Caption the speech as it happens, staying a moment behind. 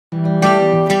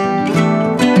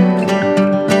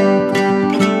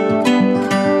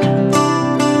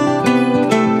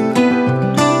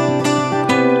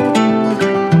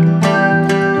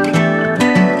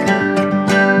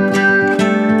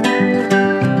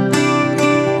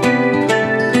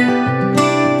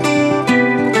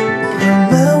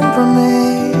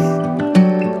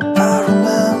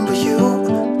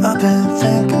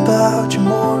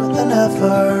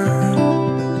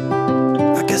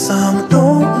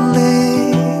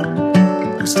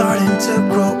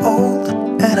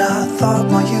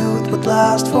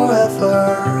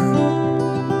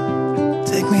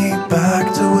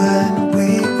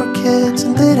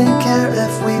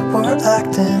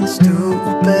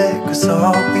it, 'cause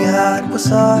all we had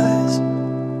was us.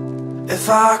 If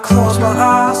I close my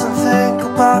eyes and think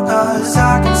about us,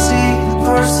 I can see the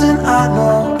person I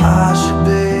know I should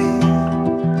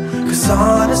be. 'Cause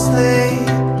honestly,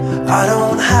 I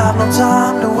don't have no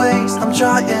time to waste. I'm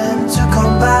trying to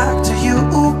come back to you,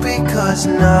 because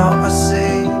now I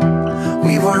see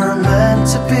we were meant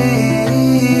to be.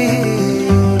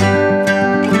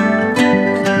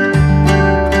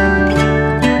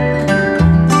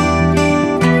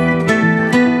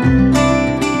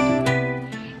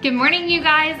 Good morning, you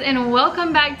guys, and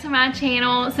welcome back to my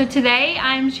channel. So today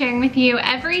I'm sharing with you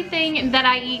everything that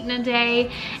I eat in a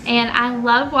day, and I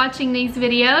love watching these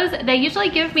videos. They usually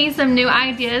give me some new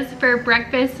ideas for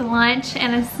breakfast, lunch,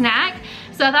 and a snack.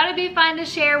 So I thought it'd be fun to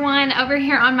share one over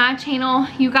here on my channel.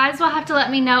 You guys will have to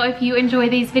let me know if you enjoy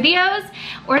these videos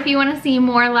or if you want to see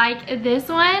more like this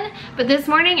one. But this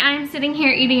morning I am sitting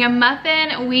here eating a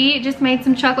muffin. We just made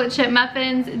some chocolate chip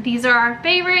muffins. These are our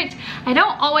favorite. I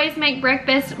don't always make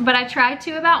breakfast, but I try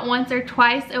to about once or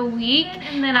twice a week.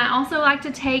 And then I also like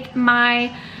to take my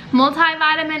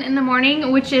multivitamin in the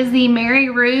morning, which is the Mary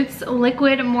Ruth's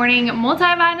liquid morning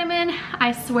multivitamin.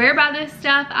 I swear by this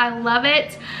stuff. I love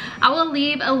it. I will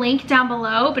leave a link down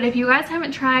below, but if you guys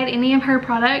haven't tried any of her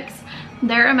products,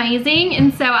 they're amazing.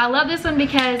 And so I love this one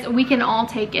because we can all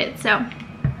take it. So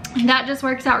that just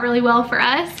works out really well for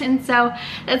us. And so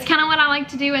that's kind of what I like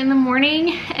to do in the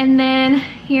morning. And then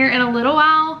here in a little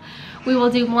while, we will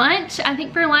do lunch. I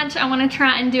think for lunch, I want to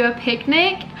try and do a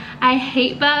picnic. I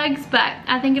hate bugs, but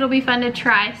I think it'll be fun to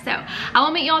try. So I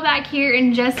will meet y'all back here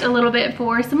in just a little bit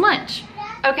for some lunch.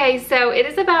 Okay, so it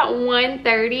is about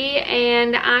 1:30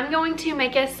 and I'm going to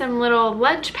make us some little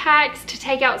lunch packs to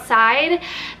take outside.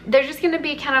 They're just gonna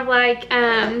be kind of like,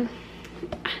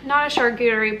 not a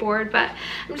charcuterie board, but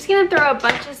I'm just gonna throw a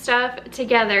bunch of stuff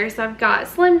together. So I've got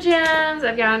Slim Jims,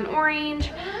 I've got an orange,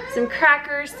 some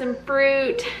crackers, some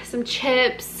fruit, some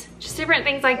chips, just different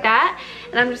things like that.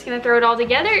 And I'm just gonna throw it all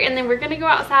together, and then we're gonna go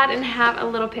outside and have a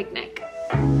little picnic.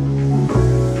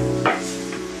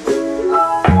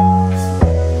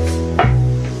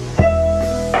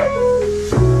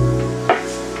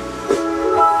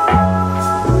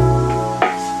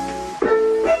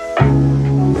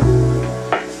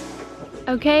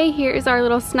 Okay, here is our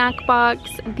little snack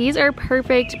box. These are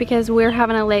perfect because we're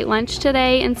having a late lunch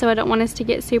today, and so I don't want us to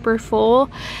get super full.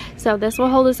 So this will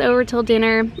hold us over till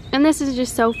dinner, and this is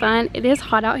just so fun. It is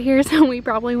hot out here, so we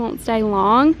probably won't stay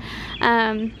long.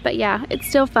 But yeah, it's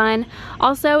still fun.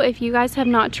 Also, if you guys have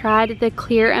not tried the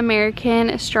Clear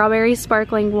American Strawberry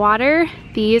Sparkling Water,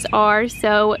 these are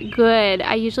so good.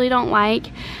 I usually don't like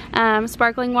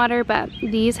sparkling water, but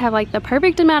these have like the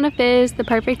perfect amount of fizz, the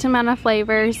perfect amount of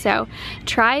flavor. So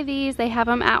try these. They have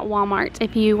them at Walmart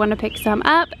if you want to pick some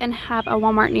up and have a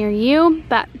Walmart near you.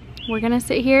 But we're gonna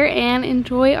sit here and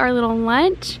enjoy our little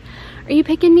lunch. Are you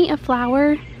picking me a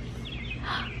flower?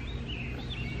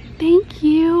 Thank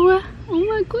you. Oh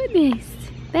my goodness.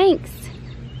 Thanks.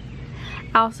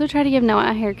 I also tried to give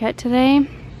Noah a haircut today.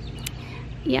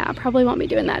 Yeah, I probably won't be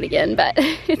doing that again, but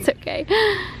it's okay.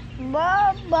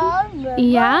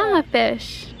 Yeah,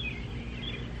 fish.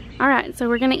 All right, so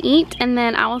we're gonna eat, and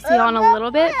then I will see you in a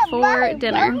little bit for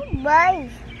dinner.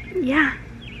 Yeah.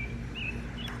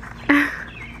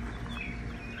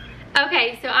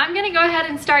 Okay, so I'm gonna go ahead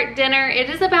and start dinner. It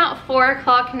is about 4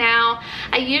 o'clock now.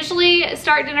 I usually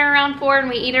start dinner around 4 and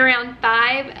we eat around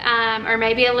 5, or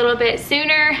maybe a little bit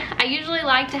sooner. I usually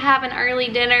like to have an early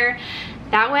dinner.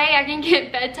 That way I can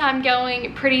get bedtime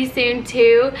going pretty soon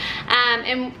too.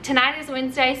 And tonight is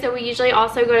Wednesday, so we usually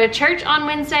also go to church on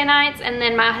Wednesday nights, and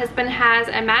then my husband has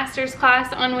a master's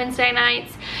class on Wednesday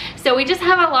nights. So we just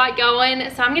have a lot going.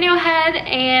 So I'm gonna go ahead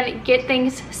and get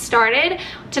things started.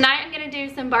 Tonight I'm gonna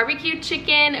do some barbecue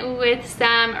chicken with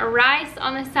some rice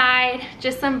on the side,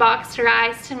 just some boxed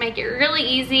rice to make it really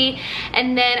easy,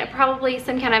 and then probably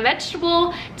some kind of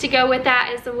vegetable to go with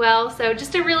that as well. So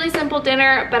just a really simple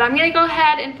dinner, but I'm gonna go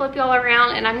ahead and flip y'all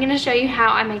around and I'm gonna show you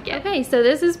how I make it. Okay, so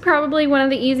this is probably one of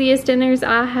the easiest dinners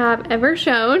I have ever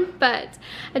shown, but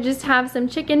I just have some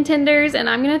chicken tenders and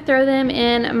I'm gonna throw them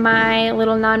in my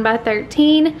little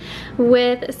 9x13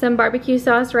 with some barbecue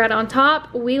sauce right on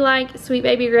top. We like Sweet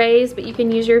Baby Ray's, but you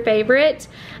can use your favorite.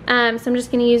 So I'm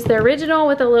just gonna use the original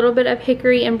with a little bit of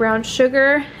hickory and brown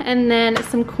sugar, and then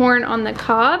some corn on the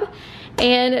cob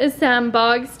and some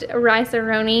boxed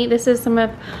rice-a-roni. This is some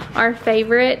of our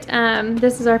favorite.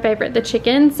 This is our favorite, the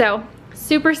chicken. So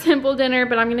super simple dinner,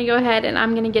 but I'm gonna go ahead and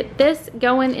I'm gonna get this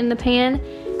going in the pan.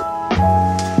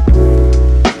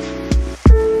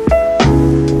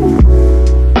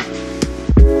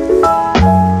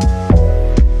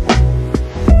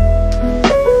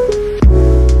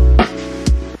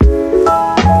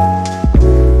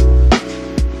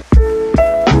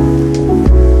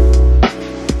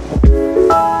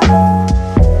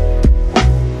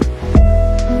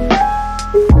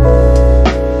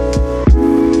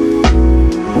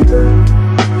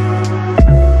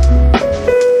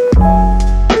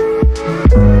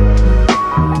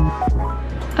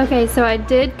 Okay, so I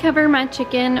did cover my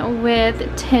chicken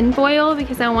with tin foil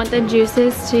because I want the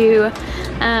juices to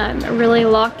really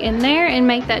lock in there and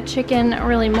make that chicken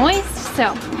really moist.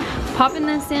 So popping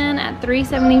this in at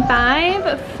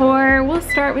 375 for, we'll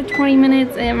start with 20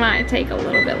 minutes. It might take a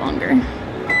little bit longer.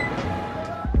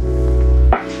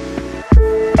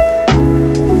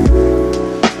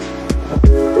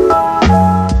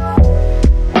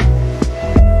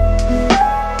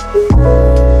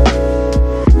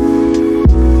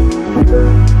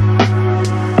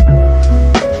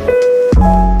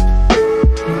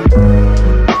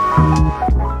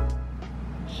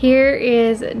 Here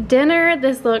is dinner.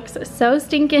 This looks so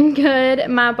stinking good.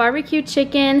 My barbecue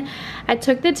chicken, I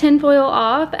took the tin foil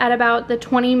off at about the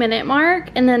 20-minute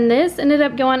mark, and then this ended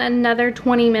up going another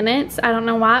 20 minutes. I don't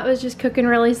know why, it was just cooking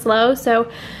really slow, so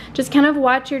just kind of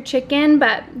watch your chicken,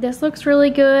 but this looks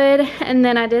really good. And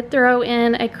then I did throw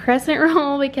in a crescent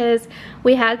roll because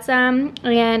we had some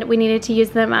and we needed to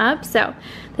use them up. So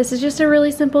this is just a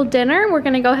really simple dinner. We're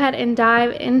gonna go ahead and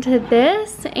dive into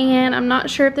this, and I'm not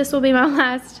sure if this will be my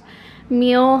last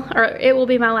meal, or it will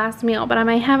be my last meal, but I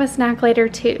may have a snack later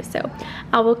too, so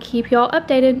I will keep y'all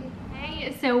updated.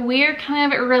 So we're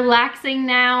kind of relaxing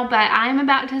now, but I'm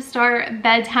about to start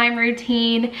bedtime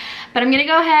routine. But I'm gonna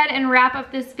go ahead and wrap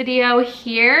up this video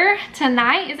here.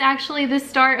 Tonight is actually the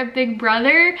start of Big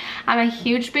Brother. I'm a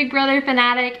huge Big Brother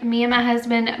fanatic. Me and my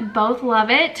husband both love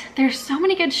it. There's so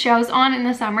many good shows on in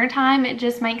the summertime. It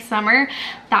just makes summer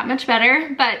that much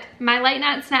better. But my late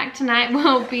night snack tonight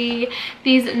will be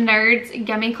these Nerds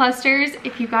gummy clusters.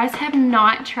 If you guys have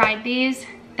not tried these,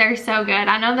 they're so good.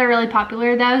 I know they're really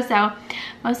popular though, so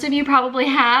most of you probably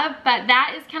have, but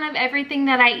that is kind of everything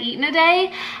that I eat in a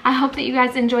day. I hope that you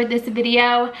guys enjoyed this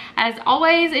video. As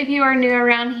always, if you are new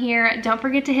around here, don't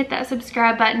forget to hit that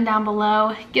subscribe button down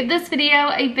below. Give this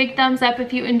video a big thumbs up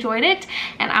if you enjoyed it,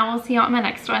 and I will see you on my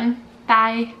next one.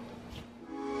 Bye.